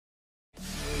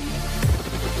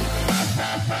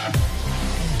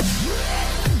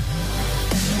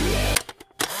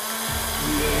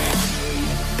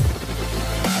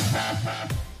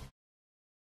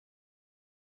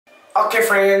Okay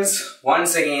friends,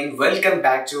 once again welcome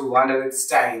back to Wonder with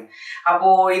Stein.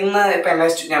 അപ്പോൾ ഇന്ന് ഇപ്പം എൻ്റെ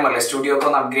ഞാൻ പറഞ്ഞില്ല സ്റ്റുഡിയോ ഒക്കെ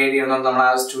ഒന്ന് അപ്ഗ്രേഡ് ചെയ്യണം. നമ്മൾ ആ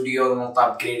സ്റ്റുഡിയോ മൊത്തം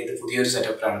അപ്ഗ്രേഡ് ചെയ്ത് പുതിയൊരു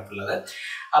സെറ്റപ്പിലാണ് ഇപ്പോൾ ഉള്ളത്.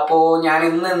 അപ്പോൾ ഞാൻ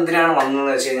ഇന്ന് എന്തിനാണ്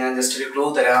വന്നതെന്ന് വെച്ച് കഴിഞ്ഞാൽ ജസ്റ്റ് ഒരു ക്ലൂ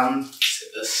തരാം.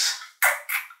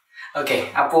 ഓക്കെ,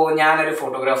 അപ്പോൾ ഞാനൊരു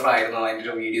ഫോട്ടോഗ്രാഫർ ആയിരുന്നു. അതിൻ്റെ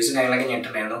ഒരു വീഡിയോസും കാര്യങ്ങളൊക്കെ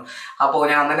ഞെട്ടുണ്ടായിരുന്നു. അപ്പോൾ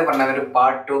ഞാൻ തന്നെ പറഞ്ഞ ഒരു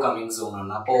പാർട്ട് 2 കമ്മിങ് സൂൺ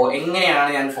ആണ്. അപ്പോൾ എങ്ങനെയാണ്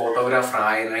ഞാൻ ഫോട്ടോഗ്രാഫർ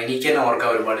ആയത് എനിക്ക് തന്നെ ഓർക്കാൻ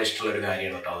ഒരുപാട് ഇഷ്ടമുള്ള ഒരു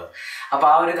കാര്യമാണ് കേട്ടോ അത്. അപ്പോൾ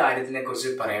ആ ഒരു കാര്യത്തിനെ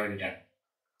കുറിച്ച് പറയാൻ വേണ്ടിയിട്ടാണ്.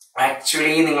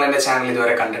 ആക്ച്വലി നിങ്ങൾ എൻ്റെ ചാനൽ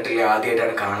ഇതുവരെ കണ്ടിട്ടില്ല,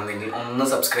 ആദ്യമായിട്ടാണ് കാണുന്നതെങ്കിൽ ഒന്ന്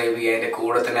സബ്സ്ക്രൈബ് ചെയ്യുക, അതിൻ്റെ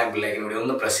കൂടെ തന്നെ ബെല്ലൈക്കൻ കൂടി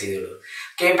ഒന്ന് press ചെയ്തിടുക.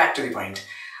 Okay, back to the point.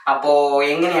 അപ്പോൾ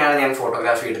എങ്ങനെയാണ് ഞാൻ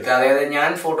ഫോട്ടോഗ്രാഫി എടുത്തത്? അതായത് ഞാൻ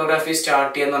ഫോട്ടോഗ്രാഫി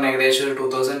സ്റ്റാർട്ട് ചെയ്യുന്ന പറഞ്ഞാൽ ഏകദേശം ഒരു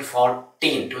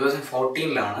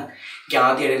 2014 എനിക്ക്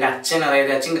ആദ്യമായിട്ട് എൻ്റെ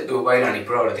അച്ഛൻ ദുബായിലാണ്,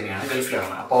 ഇപ്പോഴും അവിടെ തന്നെയാണ്,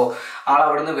 ഗൾഫിലാണ്. അപ്പോൾ ആൾ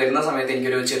അവിടെ നിന്ന് വരുന്ന സമയത്ത്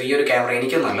എനിക്കൊരു ചെറിയൊരു ക്യാമറ,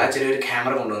 എനിക്കൊന്നുമല്ല ചെറിയൊരു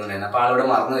ക്യാമറ കൊണ്ടുവന്നിട്ടുണ്ടായിരുന്നു. അപ്പോൾ ആളവിടെ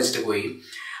മറന്നു വെച്ചിട്ട് പോയി.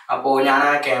 അപ്പോൾ ഞാൻ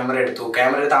ആ ക്യാമറ എടുത്തു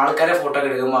ആൾക്കാരെ ഫോട്ടോ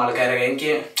എടുക്കുമ്പോൾ ആൾക്കാരെ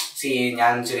എനിക്ക്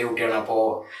ഞാൻ ചെറിയ കുട്ടിയാണ്. അപ്പോൾ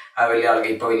വലിയ ആൾക്ക്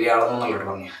ഇപ്പോൾ വലിയ ആളൊന്നുമല്ലോ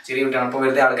പറഞ്ഞു, ചെറിയ കുട്ടിയാണ്. അപ്പോൾ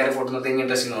വെറുതെ ആൾക്കാരെ ഫോട്ടോ നിർത്തി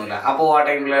ഇൻട്രസ്റ്റിംഗ് തോന്നില്ല. അപ്പോൾ ആ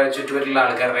ടൈമിൽ ചുറ്റുപറ്റുള്ള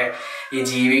ആൾക്കാരുടെ ഈ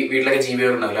വീട്ടിലൊക്കെ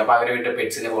ജീവികളുണ്ടാവില്ല, അപ്പോൾ അവരെ വീട്ടിൽ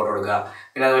പെറ്റ്സിൻ്റെ ഫോട്ടോ എടുക്കുക,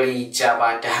 പിന്നെ അതുപോലെ ഈച്ച,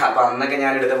 പാറ്റ. അപ്പോൾ അന്നൊക്കെ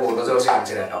ഞാൻ എടുത്ത ഫോട്ടോസ് കുറച്ച്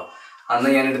കാണിച്ചു തരാം കേട്ടോ. അന്ന്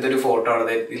ഞാൻ എടുത്തൊരു ഫോട്ടോ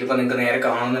ആണത്. ഇതിലിപ്പോൾ നിങ്ങൾക്ക് നേരെ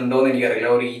കാണുന്നുണ്ടോ എന്ന് എനിക്കറിയില്ല.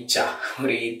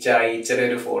 ഈച്ചയുടെ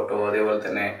ഒരു ഫോട്ടോ. അതേപോലെ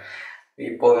തന്നെ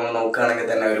ഇപ്പോൾ നമ്മൾ നോക്കുകയാണെങ്കിൽ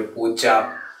തന്നെ ഒരു പൂച്ച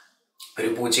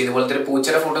ഇതുപോലത്തെ ഒരു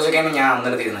പൂച്ചയുടെ ഫോട്ടോസൊക്കെയാണ് ഞാൻ അന്ന്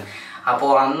എടുത്തിരുന്നത്.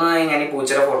 അപ്പോൾ അന്ന് ഞാൻ ഈ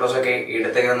പൂച്ചയുടെ ഫോട്ടോസൊക്കെ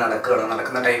എടുത്തിങ്ങനെ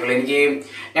നടക്കുന്ന ടൈമിൽ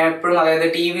ഞാൻ എപ്പോഴും, അതായത്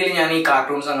ടി വിയിൽ ഞാൻ ഈ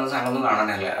കാർട്ടൂൺസ് അങ്ങനത്തെ സാധനമൊന്നും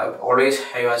കാണാനല്ല. Always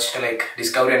I watch like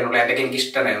discovery ആയിട്ടുള്ള അതിൻ്റെയൊക്കെ എനിക്ക്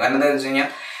ഇഷ്ടമായിരുന്നു. കാരണം എന്താണെന്ന് വെച്ച് കഴിഞ്ഞാൽ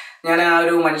ഞാൻ ആ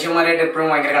ഒരു മനുഷ്യന്മാരായിട്ട് എപ്പോഴും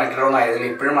ഭയങ്കര കണക്റ്റഡ് ഒന്നും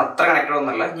ആയിരുന്നില്ല. ഇപ്പോഴും അത്ര കണക്റ്റഡ്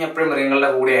ഒന്നുമല്ല. ഞാൻ എപ്പോഴും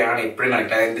മൃഗങ്ങളുടെ കൂടെയാണ് എപ്പോഴും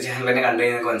കണക്റ്റഡ്. എൻ്റെ ചാനൽ തന്നെ കണ്ടു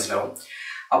കഴിഞ്ഞാൽ നിങ്ങൾക്ക് മനസ്സിലാവും.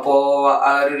 അപ്പോൾ ആ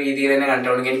ഒരു രീതിയിൽ തന്നെ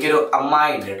കണ്ടുകൊണ്ടെങ്കിൽ എനിക്കൊരു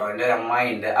അമ്മായി ഉണ്ട് കേട്ടോ. എൻ്റെ ഒരു അമ്മായി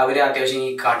ഉണ്ട്. അവർ അത്യാവശ്യം ഈ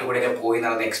കാട്ടുകൂടെയൊക്കെ പോയി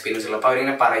നടന്ന എക്സ്പീരിയൻസ് ഉള്ളു. അപ്പോൾ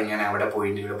അവരിങ്ങനെ പറയും, ഞാൻ അവിടെ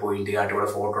പോയിട്ട് ഇവിടെ പോയിട്ട് കാട്ടുകൂടെ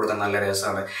ഫോട്ടോ എടുക്കാൻ നല്ല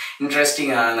രസമാണ്,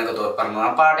 ഇൻട്രസ്റ്റിംഗ് ആണെന്നൊക്കെ പറഞ്ഞു.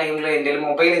 അപ്പോൾ ആ ടൈമിൽ എൻ്റെ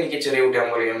മൊബൈൽ, എനിക്ക് ചെറിയ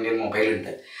കുട്ടിയാകുമ്പോൾ എൻ്റെ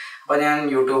മൊബൈലുണ്ട്. അപ്പോൾ ഞാൻ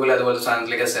യൂട്യൂബിൽ അതുപോലത്തെ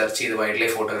സാധനത്തിലൊക്കെ സെർച്ച് ചെയ്ത് വൈൽഡ്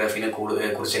ലൈഫ് ഫോട്ടോഗ്രാഫിനെ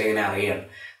കുറിച്ചൊക്കെ ഇങ്ങനെ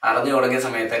അറിഞ്ഞു തുടങ്ങിയ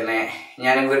സമയത്ത് തന്നെ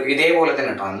ഞാൻ ഇതേപോലെ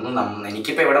തന്നെ കേട്ടോ. അന്ന്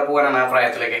എനിക്കിപ്പോൾ എവിടെ പോകാനാണ് ആ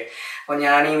പ്രായത്തിലൊക്കെ. അപ്പോൾ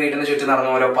ഞാൻ ഈ വീട്ടിന് ചുറ്റും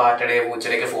നടന്ന ഓരോ പാറ്റയുടെയോ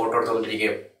പൂച്ചയുടെയൊക്കെ ഫോട്ടോ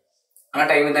എടുത്തുകൊണ്ടിരിക്കുകയും ആ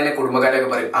ടൈമിൽ തന്നെ കുടുംബക്കാരൊക്കെ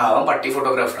പറയും, അവൻ പട്ടി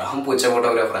ഫോട്ടോഗ്രാഫറാണ്, അവൻ പൂച്ച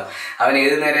ഫോട്ടോഗ്രാഫറാണ്, അവൻ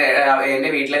ഏത് നേരം എൻ്റെ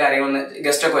വീട്ടിലെ കാര്യങ്ങളൊന്ന്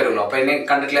ഗസ്റ്റൊക്കെ വരുള്ളൂ. അപ്പോൾ എന്നെ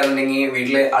കണ്ടിട്ടില്ല എന്നുണ്ടെങ്കിൽ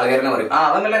വീട്ടിൽ ആൾക്കാരെന്നെ പറയും,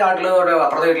 അവൻ വല്ല കാട്ടിൽ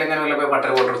അപ്പുറത്തെ വീട്ടിലെങ്ങനെ വല്ല പോയി പട്ടര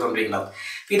ഫോട്ടോ എടുത്തുകൊണ്ടിരിക്കുന്നത്. അപ്പോൾ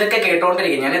ഇതൊക്കെ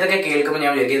കേട്ടോണ്ടിരിക്കും. ഞാനിതൊക്കെ കേൾക്കുമ്പോൾ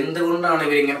ഞാൻ വിചാരിക്കും, എന്തുകൊണ്ടാണ്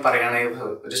ഇവരിങ്ങനെ പറയുകയാണെങ്കിൽ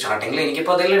ഒരു സ്റ്റാർട്ടിങ്ങിൽ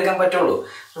എനിക്കിപ്പോൾ അതെല്ലാം എടുക്കാൻ പറ്റുള്ളൂ.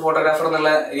 ഒരു ഫോട്ടോഗ്രാഫർ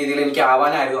എന്നുള്ള രീതിയിൽ എനിക്ക്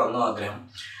ആവാനായിരുന്നു അന്നും ആഗ്രഹം.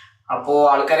 അപ്പോൾ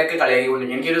ആൾക്കാരൊക്കെ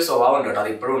കളിയാക്കിക്കൊണ്ടിരിക്കും. എനിക്കൊരു സ്വഭാവം ഉണ്ട് കേട്ടോ,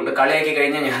 അത് ഇപ്പോഴും ഉണ്ട്. കളിയാക്കി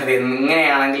കഴിഞ്ഞാൽ ഞാനത്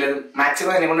എങ്ങനെയാണെങ്കിലും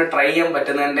മാക്സിമം എന്നെ കൊണ്ട് ട്രൈ ചെയ്യാൻ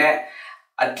പറ്റുന്നതിൻ്റെ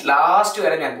അറ്റ് ലാസ്റ്റ്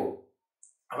വരെ ഞാൻ പോകും.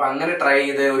 അപ്പം അങ്ങനെ ട്രൈ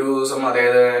ചെയ്ത് ഒരു ദിവസം,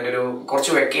 അതായത് എൻ്റെ ഒരു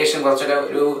കുറച്ച് വെക്കേഷൻ, കുറച്ചൊക്കെ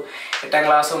ഒരു 8ാം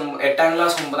ക്ലാസ്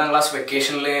 9ാം ക്ലാസ്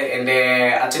വെക്കേഷനിൽ എൻ്റെ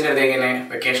അച്ഛൻ്റെ അടുത്തേക്ക് എന്നെ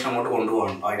വെക്കേഷൻ അങ്ങോട്ട്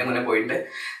കൊണ്ടുപോകണം. അപ്പോൾ അതിൻ്റെ മുന്നേ പോയിട്ട്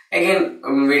എഗെയിൻ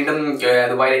വീണ്ടും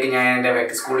ദുബായിലേക്ക് ഞാൻ എൻ്റെ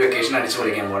സ്കൂൾ വെക്കേഷൻ അടിച്ച്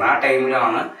പൊളിക്കാൻ പോകണം. ആ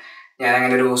ടൈമിലാണ് ഞാൻ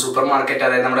അങ്ങനെ ഒരു സൂപ്പർ മാർക്കറ്റ്,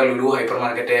 അതായത് നമ്മുടെ ലുലു ഹൈപ്പർ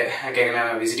മാർക്കറ്റ് ഒക്കെ ഇങ്ങനെ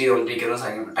വിസിറ്റ് ചെയ്തുകൊണ്ടിരിക്കുന്ന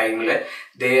ടൈമിൽ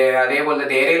അതേപോലെ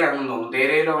ദേരയിലാണെന്ന് തോന്നുന്നു,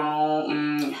 ദേരയിലാണോ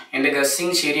എൻ്റെ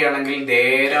ഗസ്സിങ് ശരിയാണെങ്കിൽ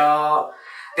ദേരയിൽ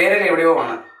എവിടെയോ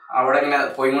ആണ്. അവിടെ ഇങ്ങനെ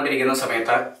പോയിക്കൊണ്ടിരിക്കുന്ന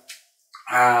സമയത്ത്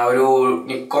ഒരു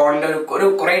നിക്കോണിൻ്റെ ഒരു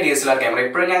കുറേ DSLR ക്യാമറ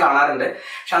ഇപ്പോഴും ഞാൻ കാണാറുണ്ട്.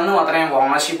 പക്ഷെ അന്ന് മാത്രമേ ഞാൻ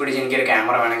വാശി പിടിച്ച് എനിക്കൊരു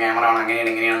ക്യാമറ വേണം,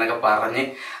 അങ്ങനെയാണെന്നൊക്കെ പറഞ്ഞ്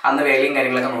അന്ന് വിലയും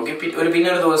കാര്യങ്ങളൊക്കെ നോക്കി. പിന്നെ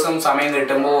ഒരു ദിവസം സമയം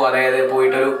കിട്ടുമ്പോൾ, അതായത്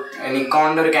പോയിട്ടൊരു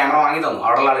നിക്കോണിൻ്റെ ഒരു ക്യാമറ വാങ്ങി തന്നു.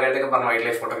 അവിടെയുള്ള ആൾക്കാരൊക്കെ പറഞ്ഞു വൈൽഡ്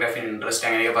ലൈഫ് ഫോട്ടോഗ്രാഫി ഇൻട്രസ്റ്റ്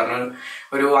അങ്ങനെയൊക്കെ പറഞ്ഞു.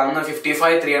 ഒരു അന്ന്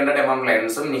 55-300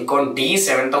 ലെൻസും നിക്കോൺ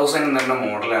D7000 എന്നുള്ള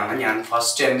മോഡലാണ് ഞാൻ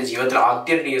ഫസ്റ്റ് എൻ്റെ ജീവിതത്തിൽ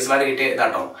ആദ്യം DSLR കിട്ടിയ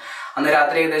ഇതാട്ടോ. അന്ന്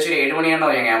രാത്രി ഏകദേശം ഒരു 7 മണിയാണോ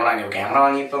ഞാൻ ക്യാമറ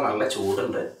വാങ്ങിയപ്പോൾ നല്ല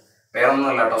ചൂടുണ്ട്, വേറെ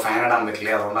ഒന്നുമല്ല കേട്ടോ, ഫാൻ ഇടാൻ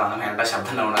പറ്റില്ല, അതുകൊണ്ടാണ് ഫാനിൻ്റെ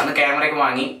ശബ്ദം ഉണ്ടാവുന്നത്. അന്ന് ക്യാമറയൊക്കെ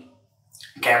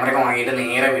വാങ്ങിയിട്ട്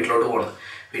നേരെ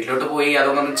വീട്ടിലോട്ട് പോയി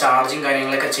അതൊന്നും ചാർജിങ്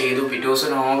കാര്യങ്ങളൊക്കെ ചെയ്തു. പിറ്റേ ദിവസം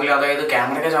രാവിലെ, അതായത്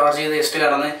ക്യാമറയൊക്കെ ചാർജ് ചെയ്ത് ജസ്റ്റ്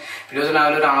കടന്ന് പിറ്റേ ദിവസം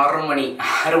രാവിലെ ഒരു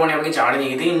 6 മണിയാകുമ്പോൾ ചാർജ്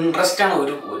ചെയ്ത്. ഇത് ഇൻട്രസ്റ്റ് ആണ്,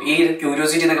 ഈ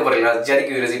ക്യൂരിയോസിറ്റി എന്നൊക്കെ പറയില്ല, അജാതി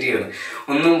ക്യൂരിയോസിറ്റി ആയിരുന്നു,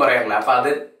 ഒന്നും പറയാനില്ല. അപ്പോൾ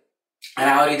അത് ഞാൻ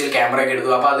ആ ഒരു രീതിയിൽ ക്യാമറയൊക്കെ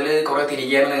എടുത്തു. അപ്പോൾ അതിൽ കുറേ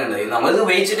തിരിക്കായിരുന്നു കണ്ടത്. നമ്മളിത്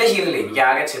ഉപയോഗിച്ചിട്ടേ ശീലമില്ല. എനിക്ക്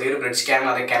ആകെ ചെറിയൊരു ബ്രിഡ്ജ് ക്യാമറ,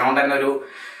 അത് കനോൺ തന്നെ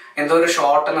എന്തോ ഒരു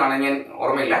ഷോട്ട് എന്നാണ്, ഞാൻ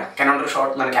ഓർമ്മയില്ല, കനോണിൻ്റെ ഒരു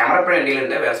ഷോട്ട് എന്നാണ്. ക്യാമറ എപ്പോഴും എൻ്റെ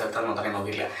ഉണ്ട്, വേറെ സ്ഥലത്ത് മാത്രമേ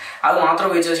നോക്കിയില്ല. അത് മാത്രം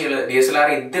ഉപയോഗിച്ച ശീലം, DSLR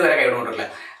ഇതുവരെ കൈകൊണ്ടിട്ടില്ല.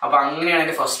 അപ്പോൾ അങ്ങനെയാണ്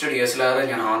എൻ്റെ ഫസ്റ്റ് DSLR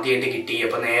ഞാൻ ആദ്യമായിട്ട് കിട്ടി.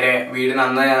 അപ്പോൾ നേരെ വീടിന്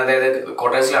അന്ന്, അതായത്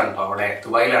ക്വാർട്ടേഴ്സിലാണ് കേട്ടോ, അവിടെ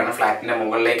ദുബായിലാണ്, ഫ്ലാറ്റിൻ്റെ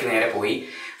മുകളിലേക്ക് നേരെ പോയി.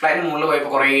 ഫ്ലാറ്റിന് മുകളിൽ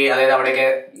പോയപ്പോൾ കുറേ, അതായത്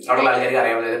അവിടെയുള്ള ആൾക്കാർക്ക്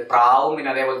അറിയാം, അതായത് പ്രാവും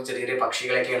പിന്നെ അതേപോലെ ചെറിയ ചെറിയ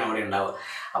പക്ഷികളൊക്കെയാണ് അവിടെ ഉണ്ടാവുക.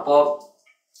 അപ്പോൾ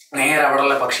നേരെ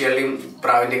അവിടെയുള്ള പക്ഷികളുടെയും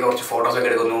പ്രാവിൻ്റെയൊക്കെ കുറച്ച് ഫോട്ടോസൊക്കെ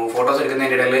എടുക്കുന്നു. ഫോട്ടോസ്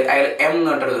എടുക്കുന്നതിൻ്റെ ഇടയിൽ അതിൽ M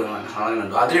എന്ന് പറഞ്ഞിട്ടൊരു സാധനം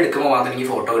കണ്ടു. അതിലെടുക്കുമ്പോൾ മാത്രം എനിക്ക്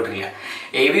ഫോട്ടോ കിട്ടുന്നില്ല.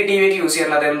 AV-TV ഒക്കെ യൂസ്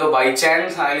ചെയ്യാറുണ്ട്, അതെന്തോ ബൈ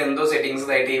ചാൻസ് ആയാലും എന്തോ സെറ്റിങ്സ്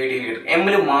ആയിട്ട് AV-TV കിട്ടും.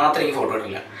 M-ൽ മാത്രം എനിക്ക് ഫോട്ടോ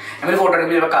കിട്ടില്ല. M-ൽ ഫോട്ടോ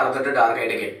എടുക്കുമ്പോൾ ചിലപ്പോൾ കറുത്തിട്ട്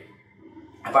ഡാർക്കായിട്ടൊക്കെ.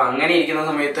 അപ്പോൾ അങ്ങനെ ഇരിക്കുന്ന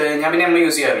സമയത്ത് ഞാൻ പിന്നെ M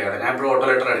യൂസ് ചെയ്യാറില്ല. ഞാൻ ഇപ്പോൾ ഓട്ടോ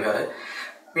ലെറ്റർ എടുക്കാറ്.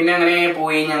 പിന്നെ അങ്ങനെ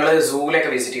പോയി ഞങ്ങൾ സൂവിലൊക്കെ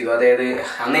വിസിറ്റ് ചെയ്തു. അതായത്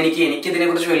അന്ന്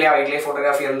എനിക്കിതിനെക്കുറിച്ച് വലിയ വൈൽഡ് ലൈഫ്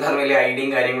ഫോട്ടോഗ്രാഫി എന്താണെന്ന് വലിയ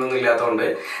ഐഡിയയും കാര്യങ്ങളൊന്നും ഇല്ലാത്തതുകൊണ്ട്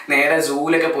നേരെ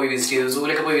സൂവിലൊക്കെ പോയി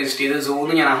വിസിറ്റ് ചെയ്തു.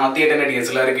 സൂന്ന് ഞാൻ ആദ്യമായിട്ട് തന്നെ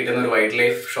DSLR കിട്ടുന്ന ഒരു വൈൽഡ്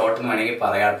ലൈഫ് ഷോട്ട് എന്ന് വേണമെങ്കിൽ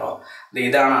പറയാം കേട്ടോ.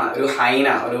 ഇതാണ് ഒരു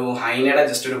ഹൈനയുടെ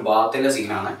ജസ്റ്റ് ഒരു ബാത്തിൻ്റെ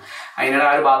സീനാണ്. ഹൈനയുടെ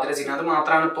ആ ഒരു ബാത്തിൻ്റെ സീൻ. അത്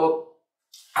മാത്രമാണ് ഇപ്പോൾ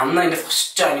അന്ന് എൻ്റെ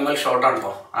ഫസ്റ്റ് അനിമൽ ഷോട്ടാണ്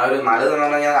കേട്ടോ. ആ ഒരു നല്ലതെന്ന്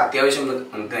പറഞ്ഞാൽ അത്യാവശ്യം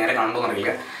നമുക്ക് നേരെ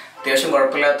കണ്ടോന്നറിയില്ല, അത്യാവശ്യം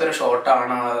കുഴപ്പമില്ലാത്തൊരു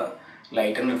ഷോട്ടാണ്.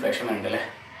 ലൈറ്റിൻ്റെ റിഫ്ലക്ഷൻ വേണ്ടല്ലേ,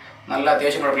 നല്ല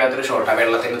അത്യാവശ്യം കുഴപ്പമില്ലാത്തൊരു ഷോട്ടാണ്,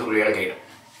 വെള്ളത്തിൻ്റെ തുള്ളികളൊക്കെ ആയിരുന്നു.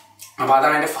 അപ്പോൾ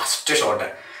അതാണ് എൻ്റെ ഫസ്റ്റ് ഷോട്ട്.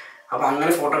 അപ്പോൾ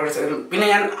അങ്ങനെ ഫോട്ടോ എടുത്ത് പിന്നെ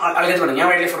ഞാൻ ആൾക്കാർ പറഞ്ഞു ഞാൻ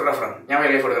വൈൽഡ് ലൈഫ്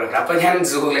ഫോട്ടോഗ്രാഫർ. അപ്പോൾ ഞാൻ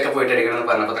സൂവിലൊക്കെ പോയിട്ട് എടുക്കണമെന്ന്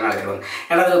പറഞ്ഞപ്പോൾ തന്നെ ആൾക്കാർ പറഞ്ഞു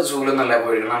ഞാനത് സൂവിലൊന്നല്ല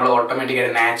പോയിട്ട് നമ്മൾ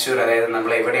ഓട്ടോമാറ്റിക്കായിട്ട് നാച്ചുറൽ, അതായത്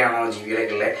നമ്മൾ എവിടെയാണോ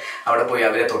ജീവികളൊക്കെ ഉള്ളത് അവിടെ പോയി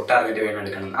അവരെ തൊട്ടറിഞ്ഞിട്ട് വേണം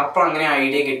എടുക്കണം. അപ്പോൾ അങ്ങനെ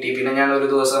ഐഡിയ കിട്ടി. പിന്നെ ഞാൻ ഒരു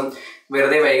ദിവസം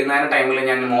വെറുതെ വൈകുന്നേരം ടൈമിൽ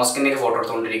ഞാൻ മോസ്കിൻ്റെയൊക്കെ ഫോട്ടോ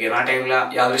എടുത്തുകൊണ്ടിരിക്കുകയാണ്. ആ ടൈമിൽ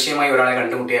യാദൃശ്യമായി ഒരാളെ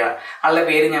കണ്ടുമുട്ടിയ ആളുടെ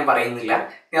പേര് ഞാൻ പറയുന്നില്ല,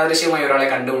 യാദൃശ്യമായി ഒരാളെ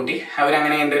കണ്ടുമുട്ടി.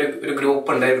 അവരങ്ങനെ എൻ്റെ ഒരു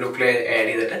ഗ്രൂപ്പ് ഉണ്ട്, ഗ്രൂപ്പിൽ ആഡ്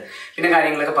ചെയ്തിട്ട് പിന്നെ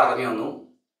കാര്യങ്ങളൊക്കെ പറഞ്ഞു തന്നു.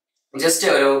 ജസ്റ്റ്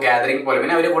ഒരു ഗ്യാതറിംഗ് പോലെ.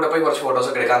 പിന്നെ അവരുടെ കൂടെ പോയി കുറച്ച്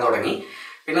ഫോട്ടോസൊക്കെ എടുക്കാൻ തുടങ്ങി.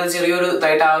 പിന്നെ അത് ചെറിയൊരു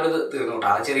ഇതായിട്ട് ആ ഒരു തീർന്നു കേട്ടോ.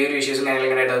 ആ ചെറിയൊരു ഇഷ്യൂസും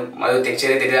കാര്യങ്ങളൊക്കെ ആയിട്ട് അത്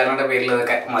ചെറിയ തെറ്റിദ്ധാരണയുടെ പേരിൽ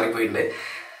അതൊക്കെ മാറിപ്പോയിട്ടുണ്ട്.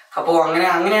 അപ്പോൾ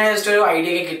അങ്ങനെ ജസ്റ്റ് ഒരു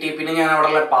ഐഡിയ ഒക്കെ കിട്ടി. പിന്നെ ഞാൻ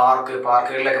അവിടെയുള്ള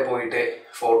പാർക്കുകളിലൊക്കെ പോയിട്ട്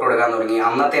ഫോട്ടോ എടുക്കാൻ തുടങ്ങി.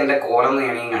 അന്നത്തെ എൻ്റെ കോലം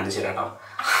ഞാൻ കാണിച്ചു തരാം കേട്ടോ.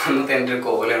 അന്നത്തെ എൻ്റെ ഒരു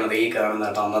കോലമാണത് ഈ കാണുന്നത്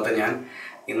കേട്ടോ. അന്നത്തെ ഞാൻ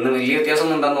ഇന്ന് വലിയ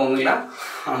വ്യത്യാസമൊന്നും ഉണ്ടെന്ന് തോന്നുന്നില്ല.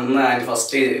 അന്ന്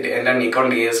ഫസ്റ്റ് എൻ്റെ നിക്കോൺ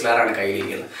DSLR ആണ്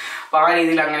കയ്യിലിരിക്കുന്നത്. അപ്പോൾ ആ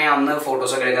രീതിയിൽ അങ്ങനെ അന്ന്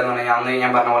ഫോട്ടോസൊക്കെ എടുക്കാന്ന് പറഞ്ഞാൽ അന്ന്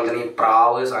ഞാൻ പറഞ്ഞ പോലെ തന്നെ ഈ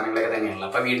പ്രാവ് സാധനങ്ങളൊക്കെ തന്നെയാണല്ലോ.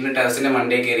 അപ്പോൾ വീടിൻ്റെ ടെറസിൻ്റെ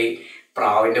മണ്ടയിൽ കയറി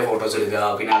പ്രാവിൻ്റെ ഫോട്ടോസ് എടുക്കുക.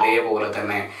 പിന്നെ അതേപോലെ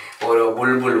തന്നെ ഓരോ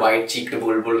ബുൾബുൾ, വൈറ്റ് ചീക്ഡ്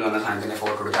ബുൾബുൾ എന്ന് പറഞ്ഞ സാധനത്തിൻ്റെ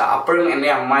ഫോട്ടോ എടുക്കുക. അപ്പോഴും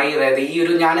എൻ്റെ അമ്മായി, അതായത് ഈ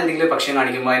ഒരു ഞാൻ എന്തെങ്കിലും പക്ഷി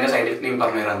കാണിക്കുമ്പോൾ അതിൻ്റെ സയൻറ്റിഫിക് നെയിം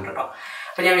പറഞ്ഞു തരാറുണ്ട് കേട്ടോ.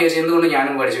 അപ്പോൾ ഞാൻ വിചാരിച്ചു എന്തുകൊണ്ട്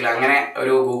ഞാനും പഠിച്ചില്ല. അങ്ങനെ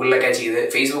ഒരു ഗൂഗിളിലൊക്കെ ചെയ്ത്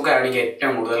ഫേസ്ബുക്കാണ് എനിക്ക്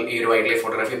ഏറ്റവും കൂടുതൽ ഈ ഒരു വൈൽഡ് ലൈഫ്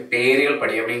ഫോട്ടോഗ്രാഫി പേരുകൾ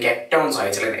പഠിക്കുക. അപ്പോൾ എനിക്ക് ഏറ്റവും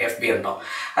സഹായിച്ചത് FB ഉണ്ടോ,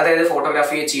 അതായത്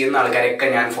ഫോട്ടോഗ്രാഫി ചെയ്യുന്ന ആൾക്കാരൊക്കെ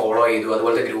ഞാൻ ഫോളോ ചെയ്തു.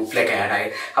 അതുപോലത്തെ ഗ്രൂപ്പിലൊക്കെ ആഡ് ആയി.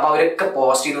 അപ്പോൾ അവരൊക്കെ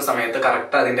പോസ്റ്റ് ചെയ്യുന്ന സമയത്ത്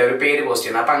കറക്റ്റ് അതിൻ്റെ ഒരു പേര് പോസ്റ്റ്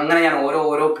ചെയ്യുന്നത്. അപ്പോൾ അങ്ങനെ ഞാൻ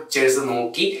ഓരോ പിക്ചേഴ്സ്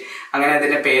നോക്കി അങ്ങനെ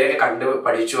അതിൻ്റെ പേരൊക്കെ കണ്ട്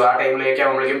പഠിച്ചു. ആ ടൈമിലേക്ക്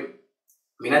ആകുമ്പോഴേക്കും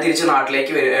പിന്നെ തിരിച്ച്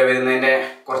നാട്ടിലേക്ക് വരുന്നതിൻ്റെ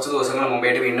കുറച്ച് ദിവസങ്ങൾ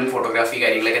മുമ്പായിട്ട് വീണ്ടും ഫോട്ടോഗ്രാഫി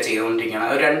കാര്യങ്ങളൊക്കെ ചെയ്തുകൊണ്ടിരിക്കുകയാണ്.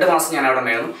 ഒരു 2 മാസം ഞാൻ അവിടെ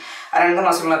ഉണ്ടായിരുന്നു. ആ 2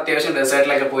 മാസങ്ങൾ അത്യാവശ്യം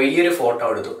ഡെസേർട്ടിലൊക്കെ പോയി ഈ ഒരു ഫോട്ടോ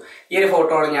എടുത്തു. ഈ ഒരു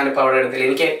ഫോട്ടോ ആണ് ഞാനിപ്പോൾ അവിടെ എടുത്തില്ല.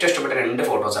 എനിക്ക് ഏറ്റവും ഇഷ്ടപ്പെട്ട 2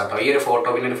 ഫോട്ടോസ് ആട്ടോ. ഈ ഒരു ഫോട്ടോ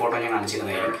പിന്നെ ഒരു ഫോട്ടോ ഞാൻ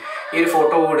കാണിച്ചിരുന്നതായിരിക്കും. ഈ ഒരു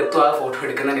ഫോട്ടോ എടുത്തു. ആ ഫോട്ടോ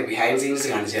എടുക്കുന്നതിൻ്റെ ബിഹൈൻഡ് സീൻസ്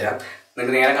കാണിച്ചു തരാം.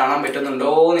 നിങ്ങൾക്ക് നേരെ കാണാൻ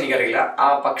പറ്റുന്നുണ്ടോ എന്ന് എനിക്കറിയില്ല. ആ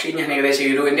പക്ഷി ഞാൻ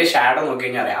ഏകദേശം എൻ്റെ ഷാഡോ നോക്കി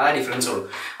കഴിഞ്ഞാൽ അറിയാം, ആ ഡിഫറൻസ് ഉള്ളൂ.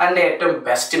 അതിൻ്റെ ഏറ്റവും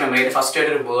ബെസ്റ്റ് മെമ്മറി ഫസ്റ്റ്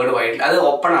ആയിട്ട് ഒരു ബേർഡ് വൈറ്റ്, അത്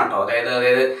ഓപ്പൺ ആട്ടോ. അതായത്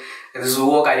ഇത്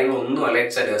സൂവോ കാര്യങ്ങളോ ഒന്നുമല്ല,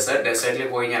 ഇറ്റ്സ് ഡെസേർട്ടിൽ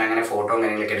പോയി ഞാൻ അങ്ങനെ ഫോട്ടോ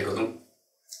കാര്യങ്ങളൊക്കെ എടുക്കുന്നു.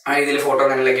 ആ രീതിയിൽ ഫോട്ടോ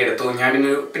കാര്യങ്ങളൊക്കെ എടുത്തു. ഞാൻ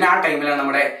പിന്നെ ആ ടൈമിലാണ്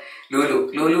നമ്മുടെ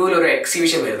ലുലുവിൽ ഒരു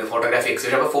എക്സിബിഷൻ വരുന്നത്, ഫോട്ടോഗ്രാഫി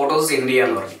എക്സിബിഷൻ. അപ്പോൾ ഫോട്ടോസ് സെൻഡ്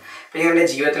ചെയ്യാന്ന് പറഞ്ഞു. അപ്പോൾ ഞാൻ എൻ്റെ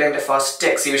ജീവിതത്തിലെ എൻ്റെ ഫസ്റ്റ്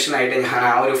എക്സിബിഷനായിട്ട് ഞാൻ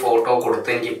ആ ഒരു ഫോട്ടോ കൊടുത്ത്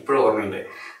എനിക്ക് ഇപ്പോഴും ഓർമ്മയുണ്ട്.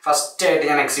 ഫസ്റ്റ് ആയിട്ട്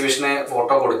ഞാൻ എക്സിബിഷന്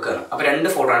ഫോട്ടോ കൊടുക്കുകയാണ്. അപ്പോൾ 2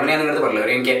 ഫോട്ടോ ആണ് ഞാൻ നിങ്ങളുടെ പറഞ്ഞത്.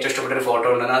 എനിക്ക് ഏറ്റവും ഇഷ്ടപ്പെട്ട ഒരു ഫോട്ടോ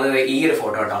ഉണ്ട്, അത് ഈ ഒരു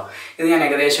ഫോട്ടോ കേട്ടോ. ഇത് ഞാൻ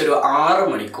ഏകദേശം ഒരു 6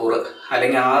 മണിക്കൂർ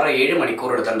അല്ലെങ്കിൽ 6-7 മണിക്കൂർ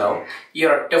എടുത്തിട്ടുണ്ടാവും ഈ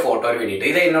ഒറ്റ ഫോട്ടോന് വേണ്ടിയിട്ട്.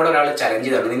 ഇത് എന്നോട് ഒരാൾ ചലഞ്ച്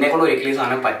ചെയ്തിട്ടുണ്ട്, നിന്നെക്കൊണ്ട് ഒരിക്കലും ഈ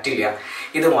സാധനം പറ്റില്ല,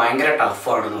 ഇത് ഭയങ്കര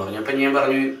ടഫാണെന്ന് പറഞ്ഞു. അപ്പം ഞാൻ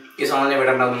പറഞ്ഞു ഈ സാധനം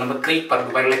എവിടെ ഉണ്ടാകും, നമ്മൾ ക്രീക്ക്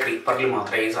പാർക്കിൽ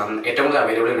മാത്രമേ ഈ സാധനം ഏറ്റവും കൂടുതൽ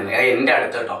അവൈലബിൾ ഉണ്ട്. അത് എൻ്റെ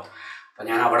അടുത്ത് കേട്ടോ. അപ്പം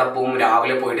ഞാൻ അവിടെ പോകും,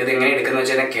 രാവിലെ പോയിട്ട് ഇത് എങ്ങനെ എടുക്കുന്നത്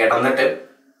വെച്ചാൽ കിടന്നിട്ട്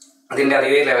അതിൻ്റെ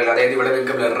അതേ ലെവൽ, അതായത് ഇവിടെ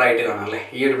നിങ്ങൾക്ക് ബ്ലറായിട്ട് കാണാം അല്ലേ,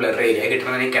 ഈ ഒരു ബ്ലർ ഏരിയ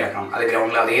കിട്ടണമെങ്കിൽ കിടക്കണം. അത്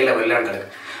ഗ്രൗണ്ടിൽ അതേ ലെവലിലാണ്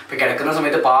കിടക്കുക. അപ്പോൾ കിടക്കുന്ന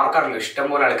സമയത്ത് പാർക്കാണല്ലോ, ഇഷ്ടം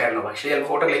പോലെ ആൾക്കാരുണ്ടോ. പക്ഷേ ചിലപ്പോൾ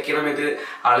ഫോട്ടോ ക്ലിക്ക് ചെയ്യുന്ന സമയത്ത്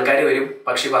ആൾക്കാർ വരും,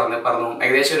 പക്ഷി പറഞ്ഞു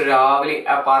ഏകദേശം ഒരു രാവിലെ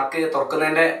ആ പാർക്ക്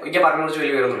തുറക്കുന്നതിൻ്റെ എനിക്ക് പറഞ്ഞ കുറിച്ച്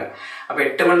വലിയ വരുന്നില്ല. അപ്പോൾ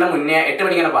 8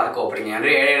 മണിക്കാണ് പാർക്ക് ഓപ്പണിങ്.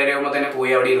 ഞാനൊരു 7-7:30 ആകുമ്പോൾ തന്നെ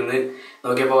പോയി അവിടെ ഇരുന്ന്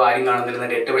നോക്കിയപ്പോൾ ആരും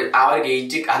കാണുന്നിരുന്നിട്ട് 8 മണി ആ ഒരു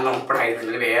ഗേറ്റ് അന്ന് ഓപ്പൺ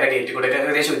ആയിരുന്നില്ല, വേറെ ഗേറ്റ് കൂടെ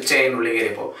ഏകദേശം ഉച്ചയായിരുന്നു ഉള്ളിൽ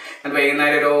കയറിയപ്പോൾ. ഞാൻ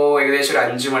വൈകുന്നേരം ഏകദേശം ഒരു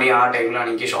 5 മണി ആ ടൈമിലാണ്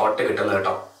എനിക്ക് ഷോട്ട് കിട്ടുന്നത്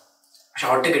കേട്ടോ.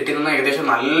 ഷോട്ട് കിട്ടിയിരുന്ന ഏകദേശം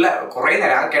നല്ല കുറേ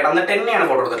നേരം ആ കിടന്നിട്ട് തന്നെയാണ്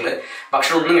ഫോട്ടോ എടുത്തിട്ടുള്ളത്.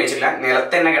 ഭക്ഷണം ഒന്നും കഴിച്ചില്ല,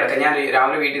 നിലത്ത് തന്നെ കിടക്കുക. ഞാൻ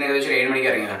രാവിലെ വീട്ടിൽ നിന്ന് ഏകദേശം 7 മണിക്ക്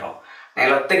ഇറങ്ങിയത് കേട്ടോ.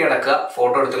 നിലത്ത് കിടക്കുക,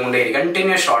 ഫോട്ടോ എടുത്തുകൊണ്ടേയിരിക്കും,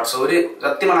 കണ്ടിന്യൂസ് ഷോട്ട്സ്. ഒരു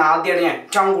സത്യമാണ് ആദ്യമായിട്ട് ഞാൻ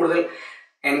ഏറ്റവും കൂടുതൽ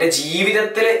എൻ്റെ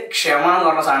ജീവിതത്തിൽ ക്ഷമ എന്ന്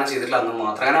പറഞ്ഞ സാധനം ചെയ്തിട്ടില്ല അന്ന്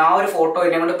മാത്രം. കാരണം ആ ഒരു ഫോട്ടോ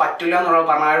എന്നെ കൊണ്ട് പറ്റില്ല എന്നുള്ള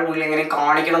പറഞ്ഞ മുന്നിൽ എങ്ങനെ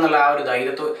കാണിക്കണം എന്നുള്ള ആ ഒരു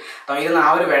ധൈര്യം ആ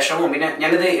ഒരു വിഷമവും പിന്നെ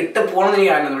ഞാനിത് ഇട്ട് പോകണമെന്ന്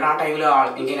എനിക്ക് കാണുന്നുണ്ട്. ആ ടൈമിൽ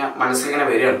എനിക്കിങ്ങനെ മനസ്സിലിങ്ങനെ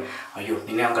വരികയാണ്, അയ്യോ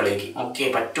നിന്നെ ഞാൻ കളിയാക്കി,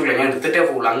 ഓക്കെ പറ്റൂല, ഞാൻ എടുത്തിട്ടേ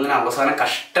പോകുള്ളൂ. അങ്ങനെ അവസാനം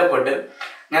കഷ്ടപ്പെട്ട്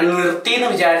ഞാൻ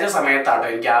നിർത്തിയെന്ന് വിചാരിച്ച സമയത്താട്ടോ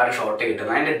എനിക്ക് ആ ഒരു ഷോട്ട്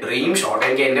കിട്ടുന്നത്. എൻ്റെ ഡ്രീം ഷോട്ട്,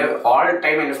 എനിക്ക് എൻ്റെ ഓൾ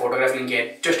ടൈം എൻ്റെ ഫോട്ടോഗ്രാഫിൽ എനിക്ക്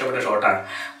ഏറ്റവും ഇഷ്ടപ്പെട്ട ഷോട്ടാണ്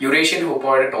യുറേഷ്യൻ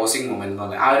ഹൂപ്പോയുടെ ടോസിങ് മൂമെന്റ് എന്ന്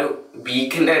പറഞ്ഞാൽ. ആ ഒരു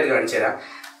ബീക്കിൻ്റെ ഇത് കാണിച്ചു തരാം.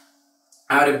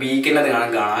 ആ ഒരു ബീക്കിൻ്റെ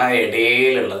കാണാൻ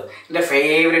ഇടയിലുള്ളത് എൻ്റെ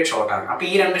ഫേവറേറ്റ് ഷോട്ടാണ്. അപ്പോൾ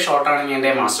ഈ 2 ഷോട്ടാണ് ഞാൻ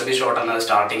എൻ്റെ മാസ്റ്റർ പീസ് ഷോട്ട് എന്നത്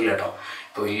സ്റ്റാർട്ടിങ്ങിൽ കേട്ടോ.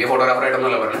 ഇപ്പോൾ വലിയ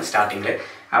ഫോട്ടോഗ്രാഫറായിട്ടൊന്നുമല്ല പറഞ്ഞത്, സ്റ്റാർട്ടിങ്ങിൽ.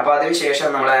 അപ്പോൾ അതിനുശേഷം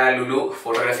നമ്മളെ ലുലു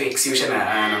ഫോട്ടോഗ്രാഫി എക്സിബിഷൻ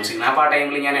അനൗൺസ് ചെയ്യുന്നത്. അപ്പോൾ ആ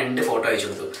ടൈമിൽ ഞാൻ 2 ഫോട്ടോ അയച്ചു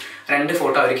കൊടുത്തു. 2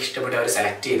 ഫോട്ടോ അവർക്ക് ഇഷ്ടപ്പെട്ട് അവർ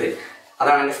സെലക്ട് ചെയ്ത്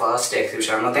അതാണ് എൻ്റെ ഫസ്റ്റ്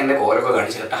എക്സിബിഷൻ. അന്നത്തെ എൻ്റെ കോലൊക്കെ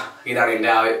കാണിച്ചു കേട്ടോ. ഇതാണ് എൻ്റെ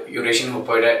ആ യുറേഷ്യൻ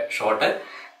ഹൂപ്പോയുടെ ഷോട്ട്.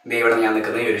 ഇത് ഇവിടെ ഞാൻ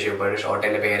നിൽക്കുന്നത് യുറേഷ്യൻ ഹൂപ്പോയുടെ ഷോട്ട്.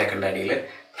 എൻ്റെ പേരൊക്കെ ഉണ്ട് അടിയിൽ,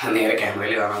 നേരെ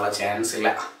ക്യാമറയിൽ കാണാനുള്ള ചാൻസ് ഇല്ല.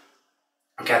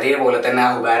 ഓക്കെ, അതേപോലെ തന്നെ ആ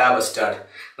ഹുബാര ബസ്റ്റാർഡ്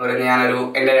എന്ന് പറയുന്നത് ഞാനൊരു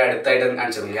എൻ്റെ അടുത്തായിട്ട്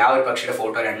കാണിച്ചിട്ടില്ല, ആ ഒരു പക്ഷിയുടെ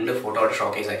ഫോട്ടോ 2 ഫോട്ടോ ആയിട്ട്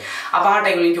ഷോക്കേസ് ആയി. അപ്പോൾ ആ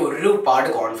ടൈമിൽ എനിക്ക് ഒരുപാട്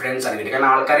കോൺഫിഡൻസ് ആണ് കിട്ടി. കാരണം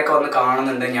ആൾക്കാരൊക്കെ വന്ന്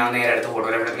കാണുന്നുണ്ട്, ഞാൻ നേരെ അടുത്ത്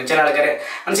ഫോട്ടോഗ്രാഫി എടുക്കുന്നത്. ചില ആൾക്കാരെ,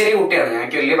 ചെറിയ കുട്ടിയാണ്,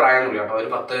 എനിക്ക് വലിയ പ്രായമൊന്നുമില്ല കേട്ടോ, ഒരു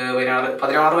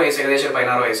 16 വയസ്സ്, ഏകദേശം ഒരു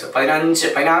 16 വയസ്സ്,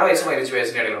 15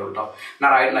 വയസ്സിൻ്റെ ഇടയിലുള്ളൂ കേട്ടോ, ഞാൻ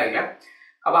ആയിട്ടുണ്ടായില്ല.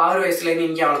 അപ്പോൾ ആ ഒരു വയസ്സിലേക്ക്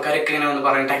എനിക്ക് ആൾക്കാരൊക്കെ ഇങ്ങനെ വന്ന്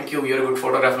പറയും താങ്ക് യു, ഒരു ഗുഡ്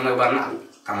ഫോട്ടോഗ്രാഫർ എന്നൊക്കെ പറഞ്ഞാൽ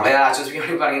നമ്മളെ ആശ്വസിപ്പിക്കാൻ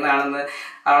വേണ്ടി പറയുന്നതാണെന്ന്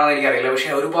എനിക്കറിയില്ല.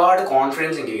 പക്ഷേ ഒരുപാട്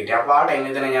കോൺഫിഡൻസ് എനിക്ക് കിട്ടി. അപ്പോൾ ആ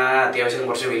ടൈമിൽ തന്നെ ഞാൻ അത്യാവശ്യം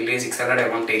കുറച്ച് വലിയ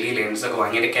 600mm ടെലി ലെൻസൊക്കെ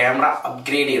വാങ്ങി എൻ്റെ ക്യാമറ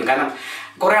അപ്ഗ്രേഡ് ചെയ്തു. കാരണം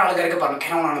കുറേ ആൾക്കാരൊക്കെ പറഞ്ഞു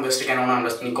കനോണാണ്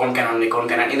ബെസ്റ്റ്, നിക്കോൺ കനോൺ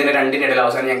ഇതിൻ്റെ രണ്ടിൻ്റെ ഇടയിൽ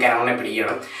അവസാനം ഞാൻ കനോണിനെ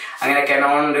പിടിക്കണം. അങ്ങനെ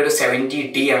കനോണിൻ്റെ ഒരു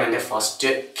 70D ആണ് എൻ്റെ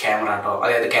ഫസ്റ്റ് ക്യാമറ കേട്ടോ,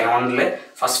 അതായത് കനോണിൽ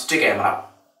ഫസ്റ്റ് ക്യാമറ.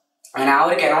 അങ്ങനെ ആ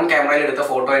ഒരു കനോൺ ക്യാമറയിൽ എടുത്ത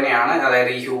ഫോട്ടോ തന്നെയാണ്,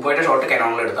 അതായത് ഈ ഹ്യൂബോയുടെ ഷോട്ട്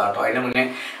കനോണിൽ എടുത്ത കേട്ടോ, അതിൻ്റെ മുന്നേ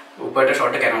ഹ്യൂബോയുടെ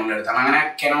ഷോട്ട് കനോണിൽ എടുത്താണ്. അങ്ങനെ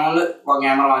കനോണിൽ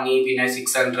ക്യാമറ വാങ്ങി. പിന്നെ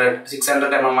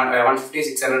 600mm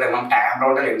 150-600mm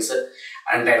ടാബ്ലോയുടെ ലെൻസ്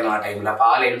ഉണ്ടായിരുന്നു ആ ടൈമിൽ. അപ്പോൾ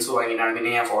ആ ലെൻസ് വാങ്ങിയിട്ടാണ്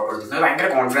പിന്നെ ഞാൻ ഫോട്ടോ എടുത്തത്. ഭയങ്കര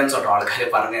കോൺഫിഡൻസ് കേട്ടോ, ആൾക്കാർ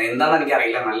പറഞ്ഞത് എന്താണെന്ന്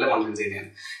എനിക്കറിയില്ല, നല്ല കോൺഫിഡൻസ് തന്നെയാണ്.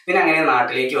 പിന്നെ അങ്ങനെ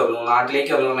നാട്ടിലേക്ക് വന്നു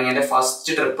പറഞ്ഞാൽ എൻ്റെ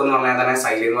ഫസ്റ്റ് ട്രിപ്പ് എന്ന് പറഞ്ഞാൽ തന്നെ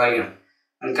സൈലന്റ് വാലിയാണ്.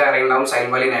 നിങ്ങൾക്ക് അറിയുണ്ടാവും,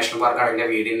 സൈലന്റ് വാലി നാഷണൽ പാർക്കാണ് എൻ്റെ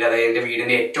വീടിൻ്റെ, അതായത് എൻ്റെ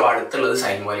വീടിൻ്റെ ഏറ്റവും അടുത്തുള്ളത്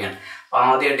സൈലന്റ് വാലിയാണ്. അപ്പോൾ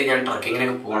ആദ്യമായിട്ട് ഞാൻ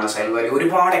ട്രക്കിങ്ങിനൊക്കെ പോകണം സൈലന്റ് വാലി.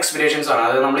 ഒരുപാട് എക്സ്പീരിയൻസ് ആണ്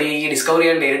അത്. നമ്മൾ ഈ ഡിസ്കവർ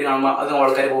ചെയ്യാൻ നേരിട്ട് കാണുമ്പോൾ അത്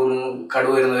ആൾക്കാർ പോകുന്നു,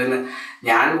 കടുവ വരുന്നതിന്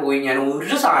ഞാൻ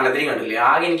ഒരു സാധനത്തിനും കണ്ടില്ല.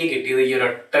 ആകെ എനിക്ക് കിട്ടിയത് ഈ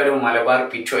ഒരു മലബാർ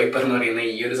പിച്ച് വൈപ്പർ എന്ന് പറയുന്ന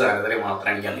ഈ ഒരു സാധനത്തിന്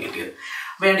മാത്രമാണ് എനിക്ക് അന്ന് കിട്ടിയത്.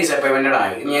 അപ്പോൾ ഞാൻ ഡിസപ്പോയിൻറ്റഡ്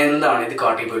ആയി. ഞാൻ എന്താണ് ഇത്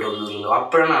കാട്ടിൽ പോയിട്ട് ഒന്നുമില്ലല്ലോ.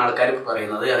 അപ്പോഴാണ് ആൾക്കാർ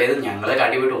പറയുന്നത്, അതായത് ഞങ്ങളെ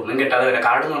കാട്ടിൽ പോയിട്ട് ഒന്നും കിട്ടാതെ വരാം,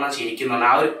 കാട് എന്ന് പറഞ്ഞാൽ ശരിക്കും പറഞ്ഞാൽ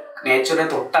ആ ഒരു നേച്ചറിനെ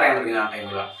തൊട്ടറിയാൻ തുടങ്ങിയ ആ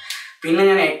ടൈമിലാണ്. പിന്നെ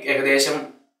ഞാൻ ഏകദേശം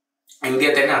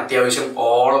ഇന്ത്യയിൽ തന്നെ അത്യാവശ്യം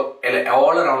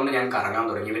ഓൾ അറൗണ്ട് ഞാൻ കറങ്ങാൻ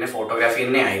തുടങ്ങി. പിന്നെ ഫോട്ടോഗ്രാഫി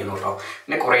തന്നെ ആയിരുന്നു കേട്ടോ.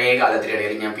 പിന്നെ കുറേ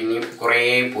കാലത്തിനിടയിൽ ഞാൻ പിന്നെയും കുറേ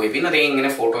പോയി. പിന്നെ അതേ ഇങ്ങനെ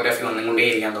ഫോട്ടോഗ്രാഫി വന്നുകൊണ്ടേ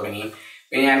ഇരിക്കാൻ തുടങ്ങി.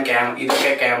 പിന്നെ ഞാൻ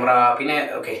ഇതൊക്കെ ക്യാമറ, പിന്നെ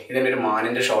ഓക്കെ ഇതിൻ്റെ ഒരു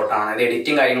മാനിൻ്റെ ഷോട്ടാണ്, അത്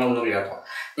എഡിറ്റിങ് കാര്യങ്ങളൊന്നും ഇല്ല കേട്ടോ.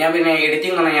 ഞാൻ പിന്നെ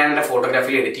എഡിറ്റിംഗ് എന്ന് പറഞ്ഞാൽ ഞാൻ എൻ്റെ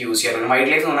ഫോട്ടോഗ്രാഫിയിൽ എഡിറ്റ് യൂസ് ചെയ്യാറുണ്ട്.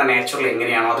 വൈൽഡ് ലൈഫ് എന്ന് പറഞ്ഞാൽ നാച്ചുറൽ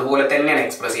എങ്ങനെയാണോ അതുപോലെ തന്നെയാണ്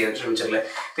എക്സ്പ്രസ് ചെയ്യാൻ ശ്രമിച്ചിട്ടുള്ളത്.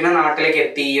 പിന്നെ നാട്ടിലേക്ക്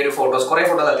എത്തി ഈ ഒരു കുറേ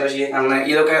ഫോട്ടോസ് അത്യാവശ്യം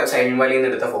ഇതൊക്കെ സൈലന്റ് വാലിയിൽ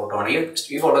നിന്ന് എടുത്ത ഫോട്ടോ ആണ്.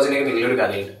 ഈ ഫോട്ടോസിൻ്റെ പിന്നിലൊരു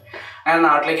കഥയുണ്ട്. ഞാൻ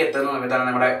നാട്ടിലേക്ക് എത്തുന്ന സമയത്താണ്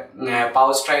നമ്മുടെ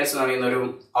പവർ സ്ട്രൈൽസ് എന്ന് പറയുന്ന ഒരു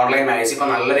ഓൺലൈൻ മാഗസിൻ, ഇപ്പോൾ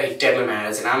നല്ലൊരു ഹിറ്റ് ആയിട്ടുള്ള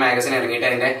മാഗസിൻ. ആ മാഗസിൻ ഇറങ്ങിയിട്ട്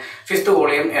അതിൻ്റെ 5th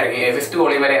വോളിയം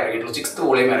വരെ ഇറങ്ങിയിട്ടുള്ളൂ. 6th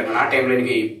വോളിയം ഇറങ്ങണം. ആ ടൈമിൽ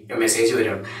എനിക്ക് ഈ മെസ്സേജ്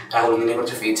വരും, രാഹുൽ ഇതിനെ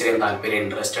കുറിച്ച് ഫീച്ചർ ചെയ്യാൻ താല്പര്യം,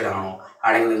 ഇൻട്രസ്റ്റഡ് ആണോ,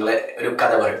 ആണെങ്കിൽ നിങ്ങൾ ഒരു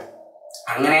കഥ പറയും.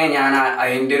 അങ്ങനെ ഞാൻ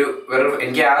അതിൻ്റെ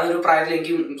എനിക്ക് ആ ഒരു പ്രായത്തിൽ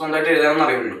എനിക്ക് സ്വന്തമായിട്ട് എഴുതാമെന്ന്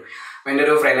അറിയുള്ളൂ. അപ്പോൾ എൻ്റെ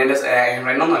ഒരു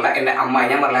ഫ്രണ്ടൊന്നുമല്ല, എൻ്റെ അമ്മായി,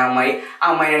 ഞാൻ പറഞ്ഞ അമ്മായി, ആ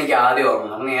അമ്മായിനെ എനിക്ക് ആദ്യം ഓർമ്മ.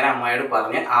 അപ്പോൾ നേരെ അമ്മായിയോട്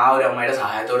പറഞ്ഞ് ആ ഒരു അമ്മായിയുടെ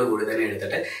സഹായത്തോട് കൂടി തന്നെ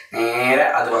എടുത്തിട്ട് നേരെ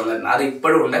അത് വന്നിട്ടുണ്ട്. അത്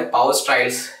ഇപ്പോഴും ഉണ്ട്. പവർ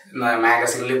സ്ട്രൈൽസ്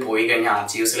മാഗസിനിൽ പോയി കഴിഞ്ഞാൽ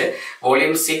ആർച്ചീവ്സിൽ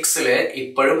വോളിയം 6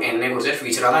 ഇപ്പോഴും എന്നെ കുറിച്ച്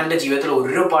ഫീച്ചർ. അതാണ് എൻ്റെ ജീവിതത്തിൽ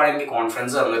ഒരുപാട് എനിക്ക്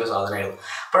കോൺഫിഡൻസ് തന്നൊരു സാധനമായിരുന്നു.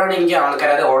 അപ്പോഴാണ് എനിക്ക്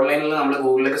ആൾക്കാർ, അത് ഓൺലൈനിൽ നമ്മൾ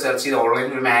ഗൂഗിളിലൊക്കെ സെർച്ച് ചെയ്ത്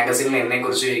ഓൺലൈനിൽ ഒരു മാഗസിനിൽ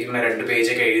എന്നെക്കുറിച്ച് ഇരിക്കുന്ന 2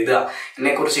 പേജൊക്കെ എഴുതുക,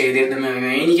 എന്നെക്കുറിച്ച് എഴുതിയിരുന്ന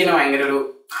എനിക്കെന്നെ ഭയങ്കര ഒരു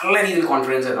നല്ല രീതിയിൽ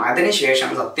കോൺഫിഡൻസ് ആയിരുന്നു. അതിനുശേഷം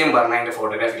സത്യം പറഞ്ഞാൽ എൻ്റെ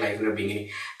ഫോട്ടോഗ്രാഫി ലൈഫിൻ്റെ ബിഗിനിങ്.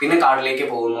 പിന്നെ കാട്ടിലേക്ക്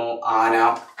പോകുന്നു, ആന,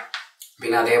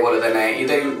 പിന്നെ അതേപോലെ തന്നെ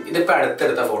ഇതിപ്പോൾ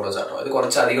അടുത്തെടുത്ത ഫോട്ടോസ് ആട്ടോ. ഇത്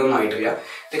കുറച്ചധികം ഒന്നും ആയിട്ടില്ല,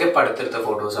 ഇതൊക്കെ ഇപ്പോൾ അടുത്തെടുത്ത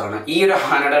ഫോട്ടോസാണ്. ഈ ഒരു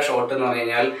ആനയുടെ ഷോട്ട് എന്ന് പറഞ്ഞു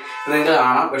കഴിഞ്ഞാൽ ഇത് നിങ്ങൾക്ക്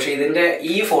കാണാം. പക്ഷേ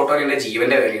ഈ ഫോട്ടോയിൽ എൻ്റെ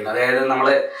ജീവൻ്റെ വിലയുണ്ട്. അതായത് നമ്മൾ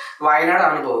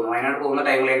വയനാടാണ് പോകുന്നത്. വയനാട് പോകുന്ന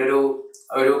ടൈമിൽ എൻ്റെ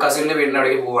ഒരു കസിൻ്റെ വീടിൻ്റെ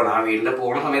അവിടേക്ക് പോവുകയാണ്. ആ വീടിൻ്റെ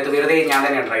പോകുന്ന സമയത്ത് വെറുതെ ഞാൻ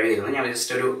തന്നെയാണ് ഡ്രൈവ് ചെയ്തിരുന്നത്. ഞാൻ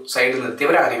ജസ്റ്റ് ഒരു സൈഡിൽ നിർത്തി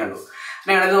ഒരു ആനയെ കണ്ടു.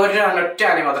 ഞാനത് ഒറ്റ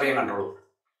ആനയെ മാത്രമേ ഞാൻ കണ്ടുള്ളൂ.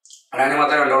 ഒരാനെ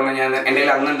മാത്രമേ കണ്ടുകൊണ്ട് ഞാൻ എൻ്റെ കയ്യിൽ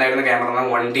അന്ന് ഉണ്ടായിരുന്ന camera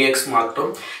 1DX Mark II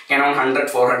Canon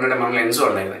 100-400mm ലെൻസും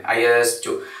ഉണ്ടായിരുന്നു,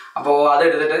 IS2. അപ്പോൾ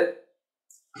അതെടുത്തിട്ട്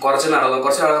കുറച്ച്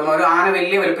നടന്നപ്പോൾ ഒരു ആന,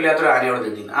 വലിയ വലുപ്പില്ലാത്തൊരു ആനയോട്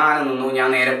നിന്നിരുന്നു. ആന നിന്നു, ഞാൻ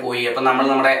നേരെ പോയി. അപ്പം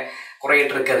നമ്മുടെ കുറേ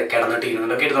ട്രിക്ക് കിടന്നിട്ട്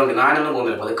ഇരുന്നിട്ടൊക്കെ എടുത്തോണ്ടിരുന്നു. ആനൊന്നും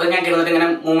പോകുന്നില്ല. അപ്പോൾ അതൊക്കെ ഞാൻ കിടന്നിട്ട് ഇങ്ങനെ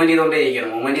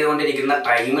മൂവ്മെൻറ്റ് ചെയ്തുകൊണ്ടിരിക്കുന്ന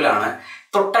ടൈമിലാണ്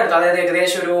തൊട്ടടുത്ത്, അതായത്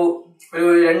ഏകദേശം ഒരു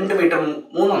 2 മീറ്റർ,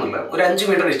 3 ഒരു 5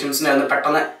 മീറ്റർ ഡിസ്റ്റൻസിനായിരുന്നു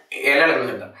പെട്ടെന്ന്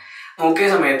ഇലകളെന്നില്ല. നോക്കിയ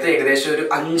സമയത്ത് ഏകദേശം ഒരു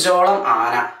 5ഓളം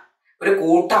ആന, ഒരു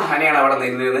കൂട്ട ആനയാണ് അവിടെ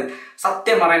നിന്നിരുന്നത്.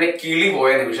 സത്യം പറഞ്ഞാൽ എൻ്റെ കിളി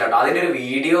പോയ നിമിഷമാട്ടോ. അതിൻ്റെ ഒരു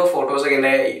വീഡിയോ ഫോട്ടോസൊക്കെ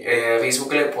എൻ്റെ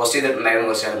ഫേസ്ബുക്കിൽ പോസ്റ്റ് ചെയ്തിട്ടുണ്ടായിരുന്നു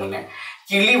കുറച്ച് നാൾ മുന്നേ.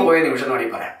 കിളി പോയ നിമിഷം എന്ന്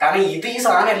വേണമെങ്കിൽ പറയാം. കാരണം ഈ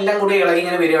സാധനം എല്ലാം കൂടി ഇളകി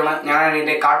ഇങ്ങനെ വരികയാണ്. ഞാൻ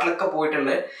എൻ്റെ കാട്ടിലൊക്കെ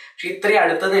പോയിട്ടുണ്ട്, പക്ഷെ ഇത്രയും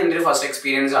അടുത്തത് എൻ്റെ ഒരു ഫസ്റ്റ്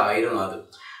എക്സ്പീരിയൻസ് ആയിരുന്നു അത്.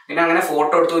 പിന്നെ അങ്ങനെ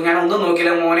ഫോട്ടോ എടുത്തു. ഞാൻ ഒന്നും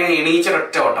നോക്കിയില്ല, മോനെ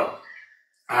എണീച്ചൊരൊറ്റ ഓട്ടം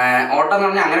എന്ന്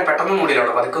പറഞ്ഞാൽ അങ്ങനെ പെട്ടെന്ന് ഓടിയില്ല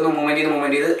കേട്ടോ. അതൊക്കെ ഒന്ന്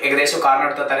മൂവ്മെൻറ്റ് ചെയ്ത് ഏകദേശം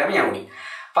കാറിനടുത്ത് എത്താൻ ഞാൻ ഓടി.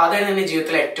 അപ്പോൾ അതായിരുന്നു എൻ്റെ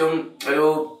ജീവിതത്തിലെ ഏറ്റവും ഒരു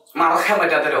മറക്കാൻ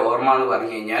പറ്റാത്തൊരു ഓർമ്മ എന്ന്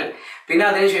പറഞ്ഞു കഴിഞ്ഞാൽ. പിന്നെ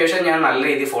അതിനുശേഷം ഞാൻ നല്ല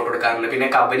രീതിയിൽ ഫോട്ടോ എടുക്കാറുണ്ട്. പിന്നെ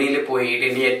കമ്പനിയിൽ പോയിട്ട്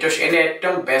എൻ്റെ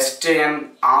ഏറ്റവും ബെസ്റ്റ് ഞാൻ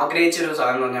ആഗ്രഹിച്ചൊരു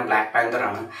സാധനം എന്ന് പറഞ്ഞാൽ ബ്ലാക്ക്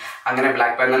പാന്തറാണ്. അങ്ങനെ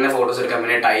ബ്ലാക്ക് പാന്തറിൻ്റെ ഫോട്ടോസ് എടുക്കാൻ,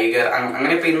 പിന്നെ ടൈഗർ,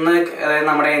 അങ്ങനെ ഇപ്പം ഇന്ന് അതായത്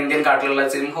നമ്മുടെ ഇന്ത്യൻ കാട്ടിലുള്ള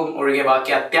സിംഹം ഒഴികെ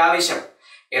ബാക്കി അത്യാവശ്യം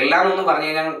എല്ലാം ഒന്നും പറഞ്ഞു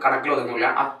കഴിഞ്ഞാൽ കണക്കിലൊതുങ്ങില്ല,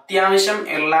 അത്യാവശ്യം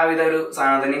എല്ലാവിധ ഒരു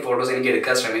സാധനത്തിൻ്റെയും ഫോട്ടോസ് എനിക്ക്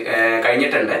എടുക്കാൻ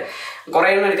കഴിഞ്ഞിട്ടുണ്ട്. കുറേ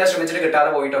ഒന്നും എടുക്കാൻ ശ്രമിച്ചിട്ട് കിട്ടാതെ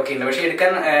പോയിട്ടൊക്കെ ഉണ്ട്. പക്ഷേ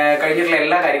എടുക്കാൻ കഴിഞ്ഞിട്ടുള്ള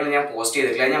എല്ലാ കാര്യങ്ങളും ഞാൻ പോസ്റ്റ്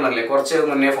ചെയ്തിട്ടില്ല. ഞാൻ പറഞ്ഞില്ലേ കുറച്ച്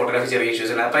മുന്നേ ഫോട്ടോഗ്രാഫി ചെറിയ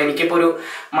ഇഷ്യൂസ് ഉണ്ട്. അപ്പോൾ എനിക്കിപ്പോൾ ഒരു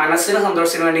മനസ്സിന്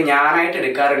സന്തോഷത്തിന് വേണ്ടി ഞാനായിട്ട്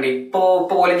എടുക്കാറുണ്ട്. ഇപ്പോൾ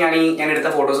പോലും ഞാൻ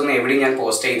എടുത്ത ഫോട്ടോസൊന്നും എവിടെയും ഞാൻ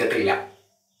പോസ്റ്റ് ചെയ്തിട്ടില്ല.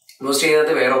 പോസ്റ്റ്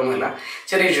ചെയ്തത് വേറെ ഒന്നുമില്ല,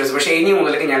 ചെറിയ ഇഷ്യൂസ്. പക്ഷേ ഇനി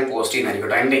മുതലേക്ക് ഞാൻ പോസ്റ്റ്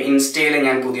ചെയ്യുന്നതായിരിക്കും. എൻ്റെ ഇൻസ്റ്റയിൽ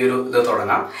ഞാൻ പുതിയൊരു ഇത്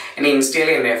തുടങ്ങാം. എൻ്റെ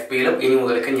ഇൻസ്റ്റയിലും എൻ്റെ FBയിലും ഇനി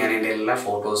മുതലേക്ക് ഞാൻ എൻ്റെ എല്ലാ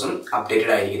ഫോട്ടോസും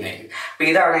അപ്ഡേറ്റഡ് ആയിരിക്കുന്നതായിരിക്കും. അപ്പോൾ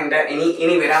ഇതാണ് എൻ്റെ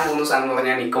ഇനി വരാൻ പോകുന്ന സാധനം എന്ന്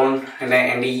പറഞ്ഞാൽ നിക്കോൺ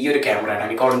എൻ്റെ ഈ ഒരു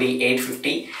ക്യാമറയാണ്. നിക്കോൺ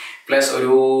D850 പ്ലസ്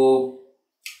ഒരു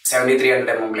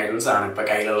 7300 mm ലെൻസാണ് ഇപ്പോൾ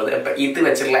കയ്യിലുള്ളത്. അപ്പം ഇത്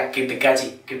വെച്ചുള്ള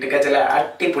കിട്ടിക്കാച്ചിലെ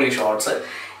അടിപൊളി ഷോട്ട്സ്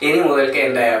ഇനി മുതൽക്ക്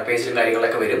എൻ്റെ പേജിലും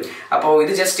കാര്യങ്ങളൊക്കെ വരും. അപ്പോൾ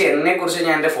ഇത് ജസ്റ്റ് എന്നെക്കുറിച്ച്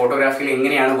ഞാൻ എൻ്റെ ഫോട്ടോഗ്രാഫിയിൽ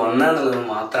എങ്ങനെയാണ് വന്നതെന്നുള്ളത്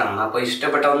മാത്രമാണ്. അപ്പോൾ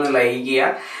ഇഷ്ടപ്പെട്ടതൊന്ന് ലൈക്ക് ചെയ്യുക.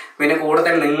 പിന്നെ കൂടെ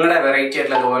തന്നെ നിങ്ങളുടെ വെറൈറ്റി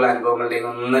ആയിട്ടുള്ള അതുപോലെ അനുഭവങ്ങളുടെയും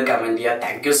ഒന്ന് കമൻറ്റ് ചെയ്യുക.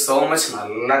 Thank you so much.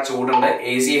 നല്ല ചൂടുണ്ട്.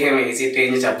 AC ഇട്ട്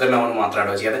കഴിഞ്ഞ് ശബ്ദം ഉണ്ടാവുമെന്ന്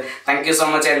മാത്രമാണ് ചെയ്യാതെ. Thank you so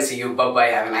much and see you. By.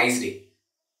 Have A nice day.